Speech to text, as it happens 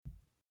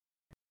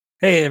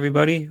Hey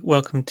everybody,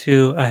 welcome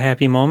to A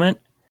Happy Moment.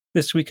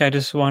 This week I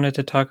just wanted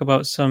to talk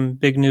about some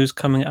big news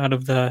coming out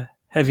of the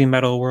heavy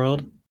metal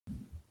world.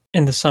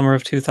 In the summer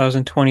of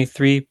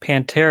 2023,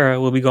 Pantera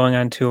will be going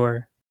on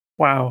tour.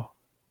 Wow,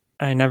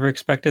 I never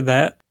expected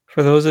that.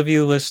 For those of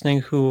you listening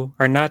who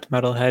are not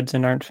metalheads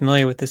and aren't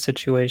familiar with the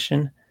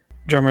situation,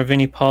 drummer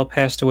Vinnie Paul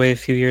passed away a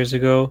few years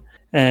ago,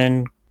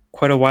 and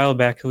quite a while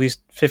back, at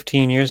least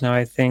 15 years now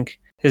I think,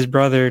 his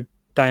brother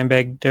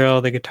Dimebag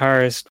Darrell, the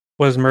guitarist,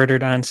 was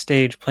murdered on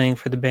stage playing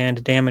for the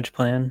band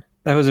Damageplan.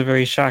 That was a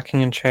very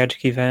shocking and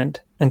tragic event,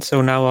 and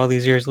so now all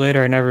these years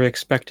later I never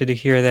expected to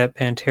hear that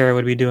Pantera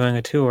would be doing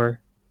a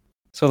tour.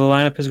 So the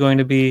lineup is going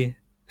to be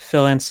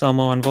Phil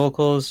Anselmo on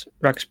vocals,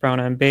 Rex Brown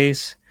on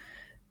bass,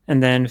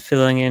 and then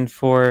filling in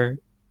for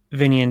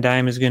Vinny and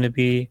Dime is going to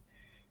be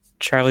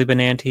Charlie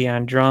Benanti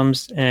on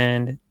drums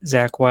and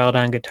Zakk Wylde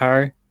on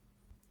guitar.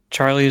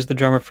 Charlie is the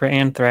drummer for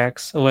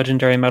Anthrax, a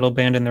legendary metal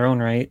band in their own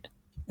right,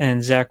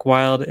 and Zakk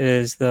Wylde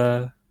is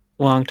the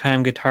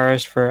longtime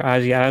guitarist for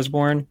Ozzy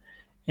Osbourne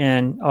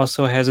and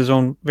also has his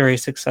own very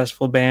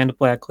successful band,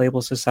 Black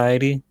Label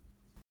Society.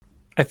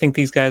 I think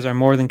these guys are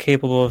more than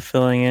capable of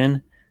filling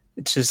in.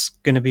 It's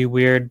just going to be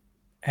weird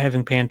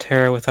having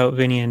Pantera without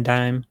Vinny and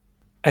Dime.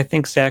 I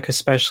think Zakk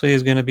especially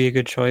is going to be a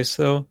good choice,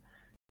 though.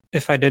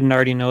 If I didn't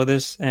already know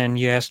this and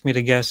you asked me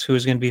to guess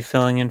who's going to be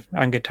filling in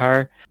on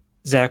guitar,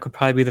 Zakk would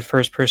probably be the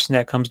first person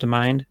that comes to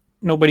mind.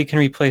 Nobody can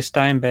replace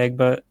Dimebag,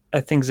 but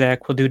I think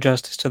Zakk will do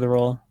justice to the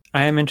role.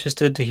 I am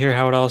interested to hear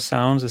how it all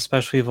sounds,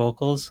 especially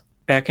vocals.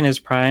 Back in his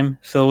prime,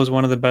 Phil was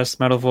one of the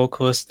best metal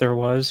vocalists there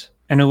was,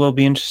 and it will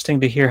be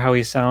interesting to hear how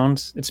he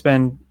sounds. It's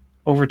been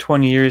over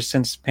 20 years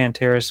since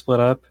Pantera split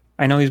up.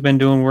 I know he's been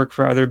doing work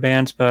for other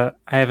bands, but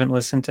I haven't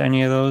listened to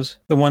any of those.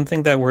 The one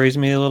thing that worries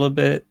me a little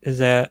bit is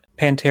that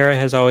Pantera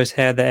has always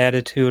had the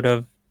attitude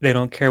of they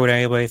don't care what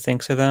anybody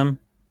thinks of them.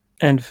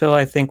 And Phil,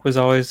 I think, was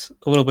always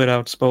a little bit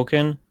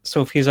outspoken.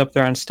 So if he's up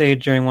there on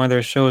stage during one of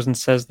their shows and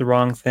says the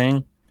wrong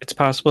thing, it's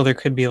possible there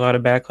could be a lot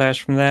of backlash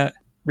from that.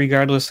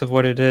 Regardless of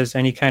what it is,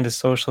 any kind of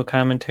social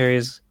commentary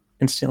is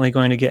instantly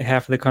going to get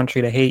half of the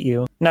country to hate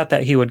you. Not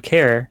that he would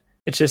care.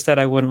 It's just that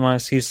I wouldn't want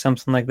to see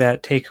something like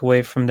that take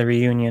away from the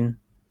reunion,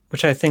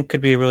 which I think could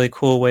be a really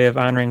cool way of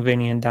honoring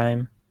Vinny and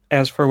Dime.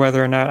 As for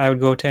whether or not I would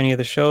go to any of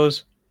the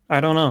shows,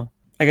 I don't know.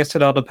 I guess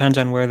it all depends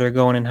on where they're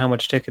going and how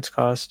much tickets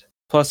cost.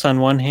 Plus,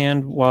 on one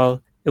hand,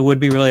 while it would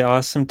be really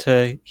awesome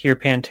to hear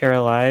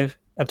Pantera live,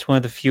 that's one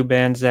of the few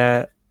bands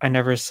that I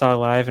never saw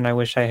live and I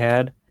wish I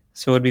had.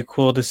 So it would be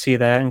cool to see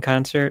that in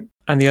concert.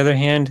 On the other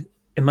hand,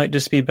 it might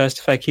just be best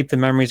if I keep the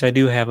memories I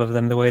do have of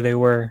them the way they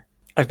were.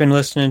 I've been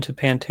listening to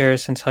Pantera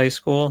since high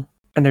school,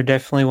 and they're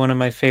definitely one of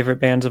my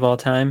favorite bands of all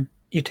time.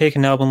 You take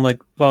an album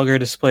like Vulgar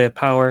Display of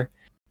Power,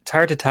 it's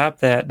hard to top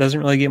that. It doesn't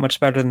really get much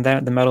better than that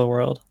in the metal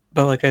world.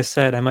 But like I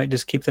said, I might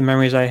just keep the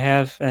memories I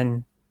have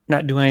and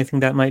not do anything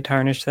that might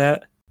tarnish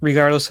that.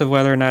 Regardless of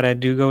whether or not I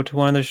do go to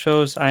one of the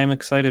shows, I am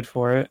excited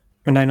for it.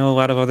 And I know a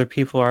lot of other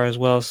people are as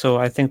well, so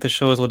I think the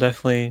shows will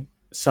definitely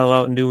sell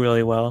out and do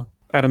really well.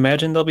 I'd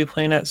imagine they'll be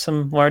playing at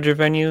some larger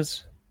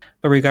venues,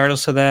 but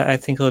regardless of that, I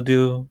think they'll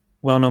do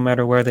well no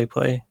matter where they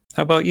play.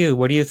 How about you?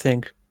 What do you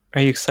think?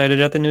 Are you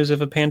excited at the news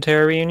of a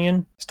Pantera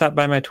reunion? Stop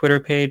by my Twitter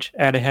page,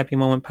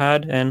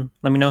 @AHappyMomentPod, and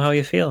let me know how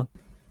you feel.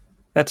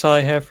 That's all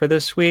I have for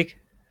this week.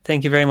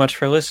 Thank you very much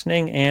for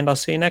listening, and I'll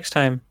see you next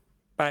time.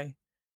 Bye.